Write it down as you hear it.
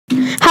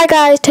Hi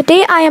guys,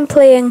 today I am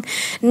playing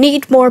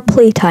Need More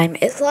Playtime.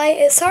 It's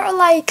sort of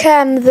like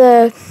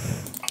the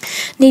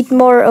Need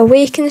More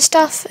Awaken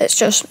stuff. It's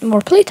just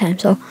more playtime.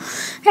 So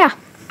yeah,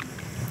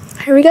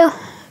 here we go.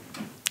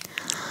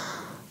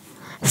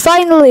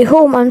 Finally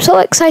home. I'm so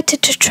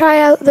excited to try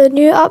out the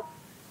new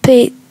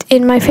update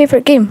in my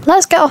favorite game.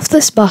 Let's get off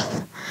this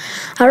bus.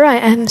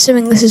 Alright, I'm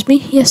assuming this is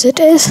me. Yes,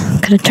 it is.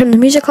 Can I turn the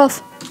music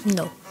off?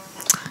 No.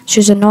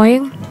 She's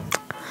annoying.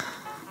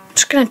 I'm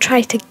just gonna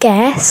try to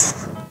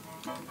guess.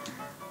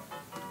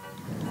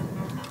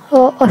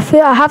 Well,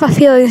 I have a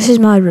feeling this is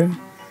my room.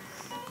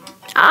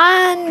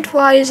 And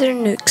why is there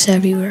nukes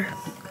everywhere?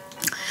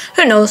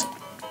 Who knows?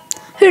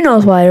 Who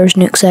knows why there's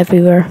nukes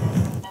everywhere?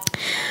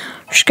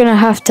 Just gonna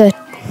have to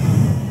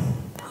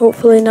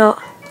hopefully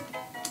not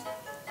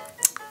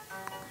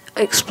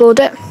explode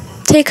it.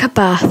 Take a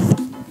bath.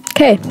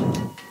 Okay.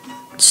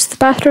 It's the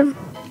bathroom.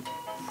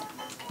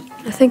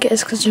 I think it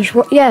is because there's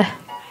what? Yeah.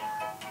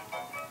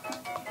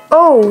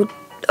 Oh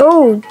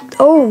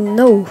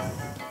no.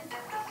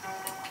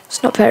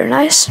 It's not very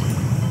nice.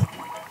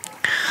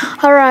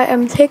 Alright,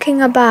 I'm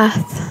taking a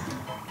bath.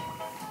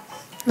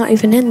 Not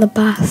even in the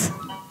bath.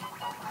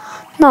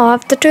 No, I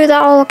have to do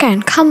that all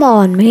again. Come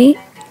on, mate.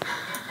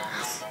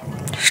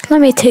 Just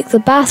let me take the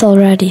bath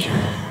already.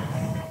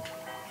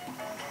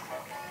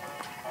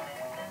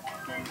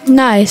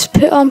 Nice,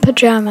 put on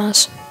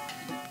pajamas.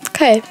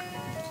 Okay.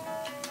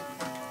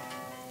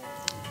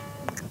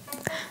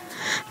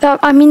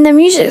 I mean, the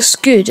music's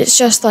good, it's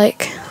just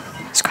like,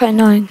 it's quite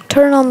annoying.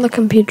 Turn on the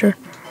computer.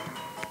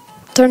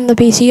 Turn the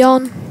PC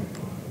on.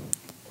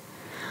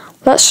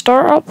 Let's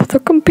start up the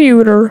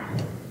computer.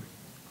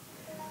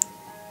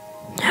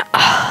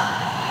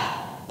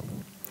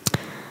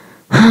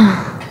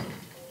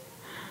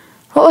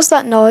 What was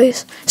that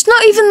noise? It's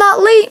not even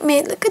that late,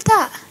 mate. Look at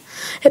that.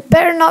 It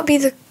better not be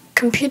the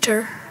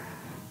computer.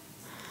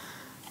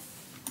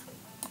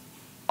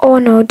 Oh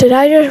no, did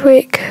I just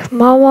wake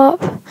Mom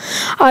up?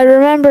 I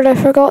remembered I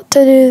forgot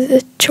to do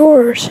the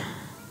chores.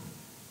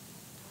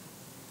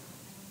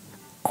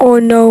 Oh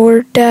no,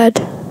 we're dead.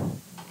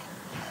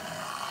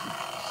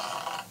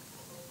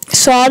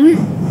 Son?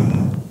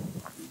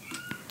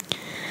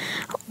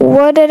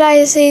 What did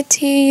I say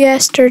to you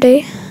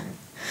yesterday?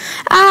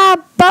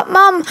 But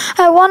Mom,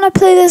 I want to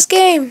play this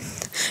game.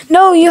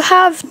 No, you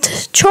have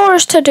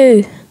chores to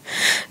do.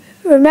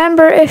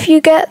 Remember, if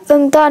you get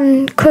them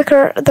done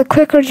quicker, the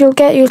quicker you'll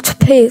get you to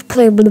play.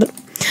 Blah.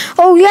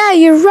 Oh yeah,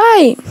 you're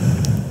right.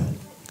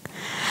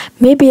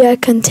 Maybe I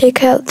can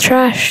take out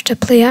trash to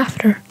play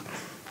after.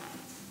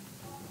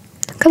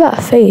 Look at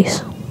that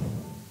face.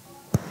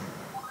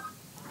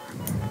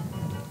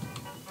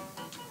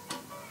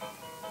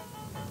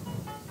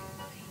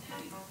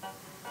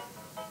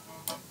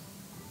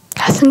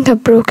 I think I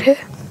broke it.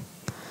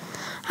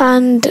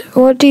 And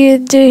what do?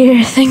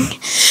 You're thinking,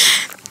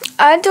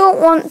 I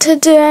don't want to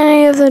do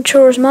any of the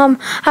chores, Mom.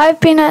 I've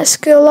been at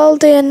school all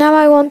day and now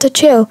I want to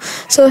chill.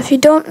 So if you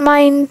don't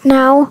mind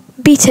now,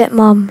 beat it,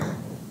 Mom.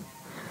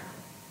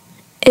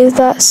 Is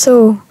that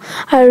so?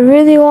 I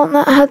really want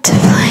that hat to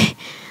play.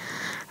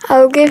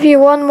 I'll give you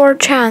one more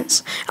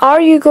chance. Are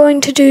you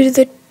going to do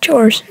the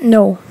chores?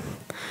 No.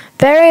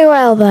 Very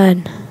well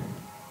then.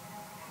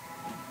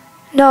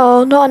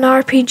 No, not an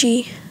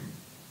RPG.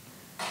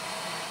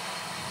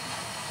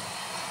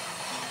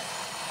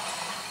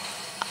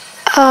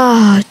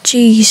 Ah,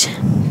 jeez.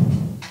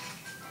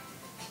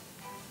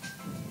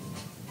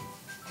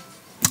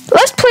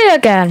 Let's play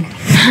again.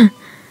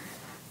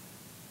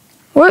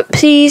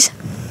 Whoopsies.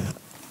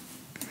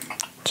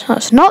 So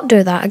let's not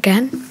do that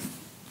again.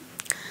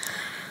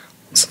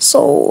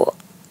 So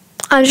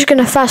I'm just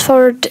gonna fast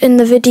forward in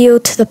the video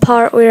to the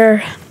part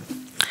where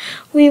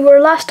we were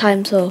last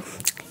time, so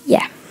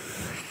yeah.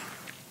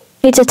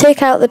 Need to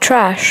take out the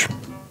trash.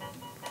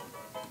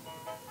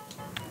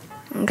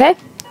 Okay,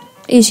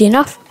 easy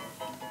enough.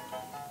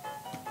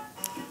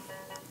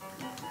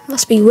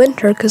 Must be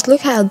winter because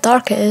look how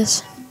dark it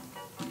is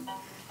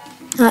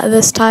at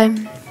this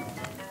time.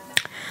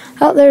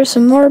 Oh, there's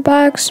some more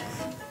bags.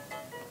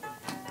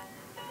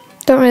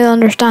 Don't really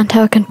understand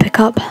how I can pick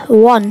up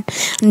 1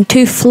 and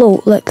 2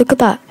 float. Like, look at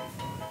that.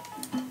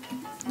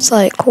 It's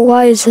like,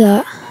 why is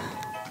that?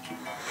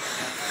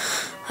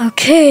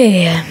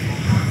 Okay.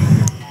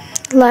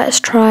 Let's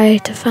try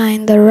to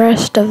find the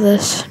rest of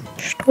this.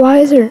 Why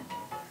is there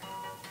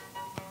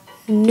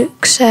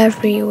nukes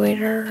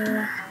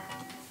everywhere?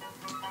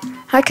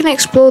 I can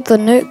explode the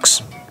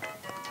nukes.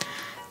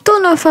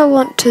 Don't know if I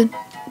want to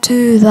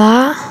do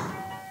that.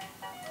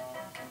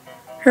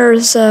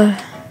 There's a...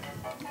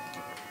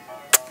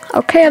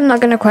 Okay, I'm not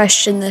going to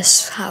question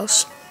this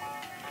house.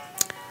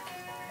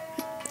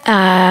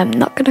 I'm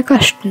not going to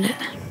question it.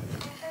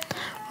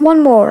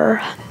 One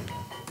more.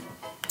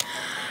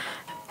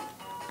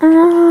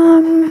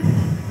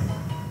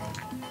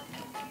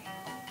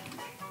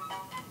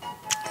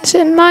 It's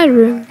in my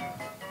room.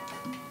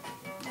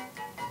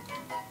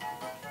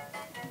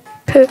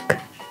 Cook.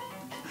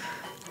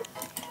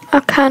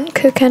 I can't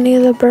cook any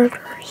of the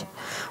burgers.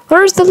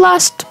 Where's the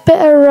last bit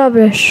of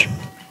rubbish?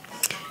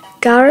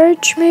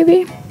 garage,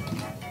 maybe?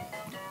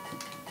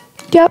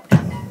 Yep.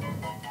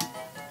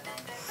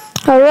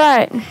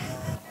 Alright.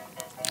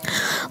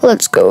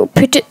 Let's go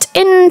put it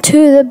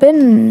into the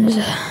bins.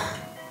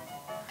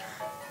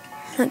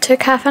 That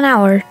took half an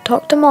hour.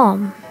 Talk to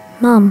Mom.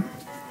 Mom.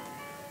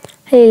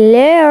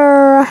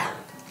 Hello.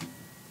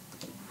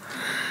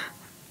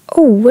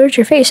 Oh, where's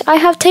your face? I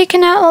have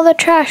taken out all the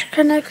trash.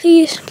 Can I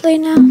please play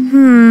now?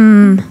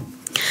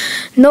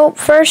 Nope.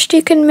 First,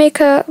 you can make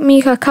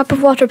a cup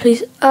of water,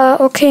 please.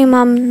 Okay,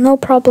 Mom. No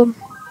problem.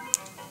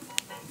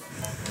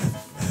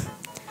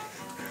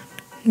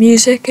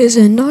 Music is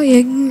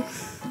annoying.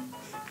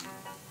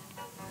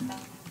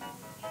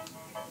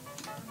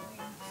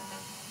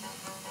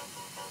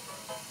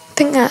 I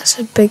think that's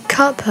a big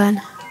cup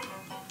then.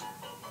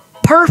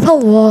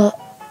 Purple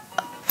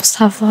must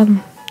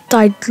have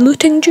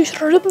diluting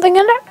juice or something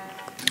in it.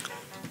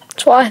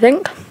 That's what I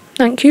think.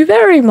 Thank you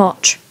very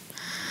much.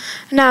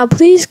 Now,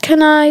 please,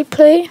 can I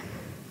play?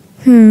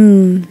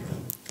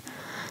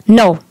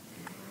 No.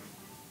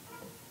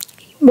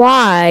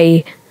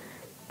 Why?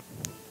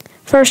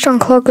 First,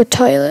 unclog the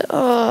toilet.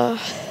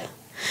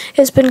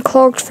 It's been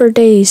clogged for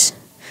days.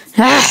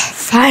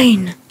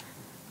 Fine.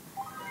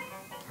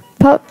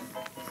 But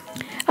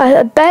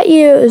I bet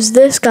you it was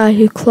this guy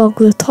who clogged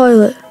the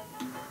toilet.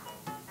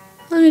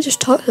 Let me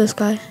just talk to this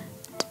guy.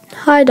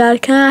 Hi,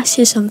 Dad. Can I ask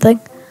you something?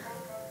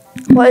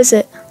 What is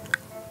it?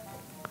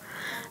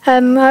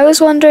 I was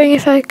wondering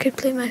if I could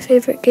play my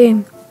favorite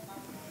game.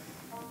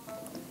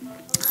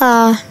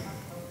 Yeah,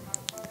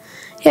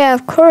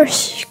 of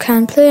course. You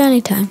can play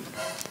anytime.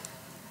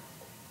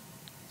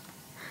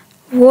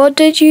 What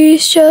did you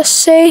just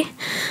say?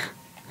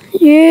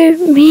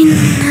 You mean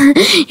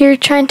you're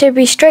trying to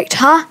be strict,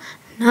 huh?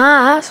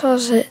 Nah, that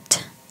was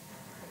it.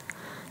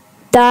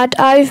 Dad,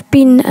 I've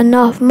been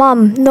enough.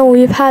 Mom, no,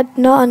 you've had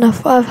not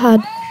enough. I've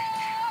had.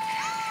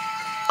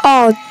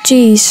 Oh,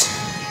 jeez.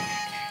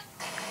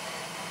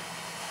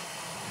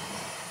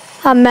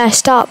 I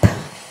messed up.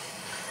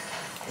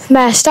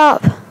 Messed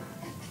up.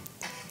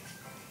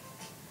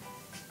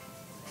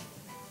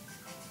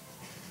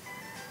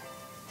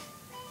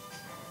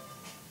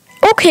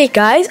 Okay,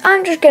 guys,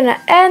 I'm just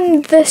gonna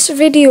end this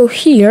video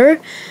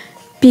here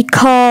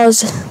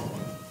because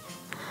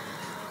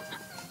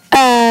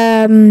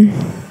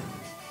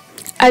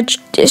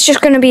it's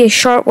just going to be a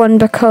short one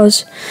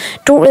because I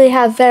don't really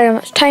have very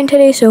much time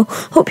today, so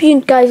hope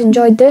you guys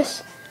enjoyed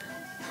this.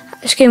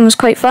 This game was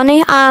quite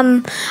funny.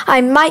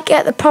 I might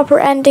get the proper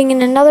ending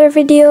in another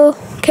video,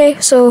 okay,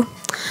 so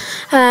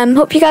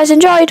hope you guys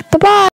enjoyed. Bye-bye!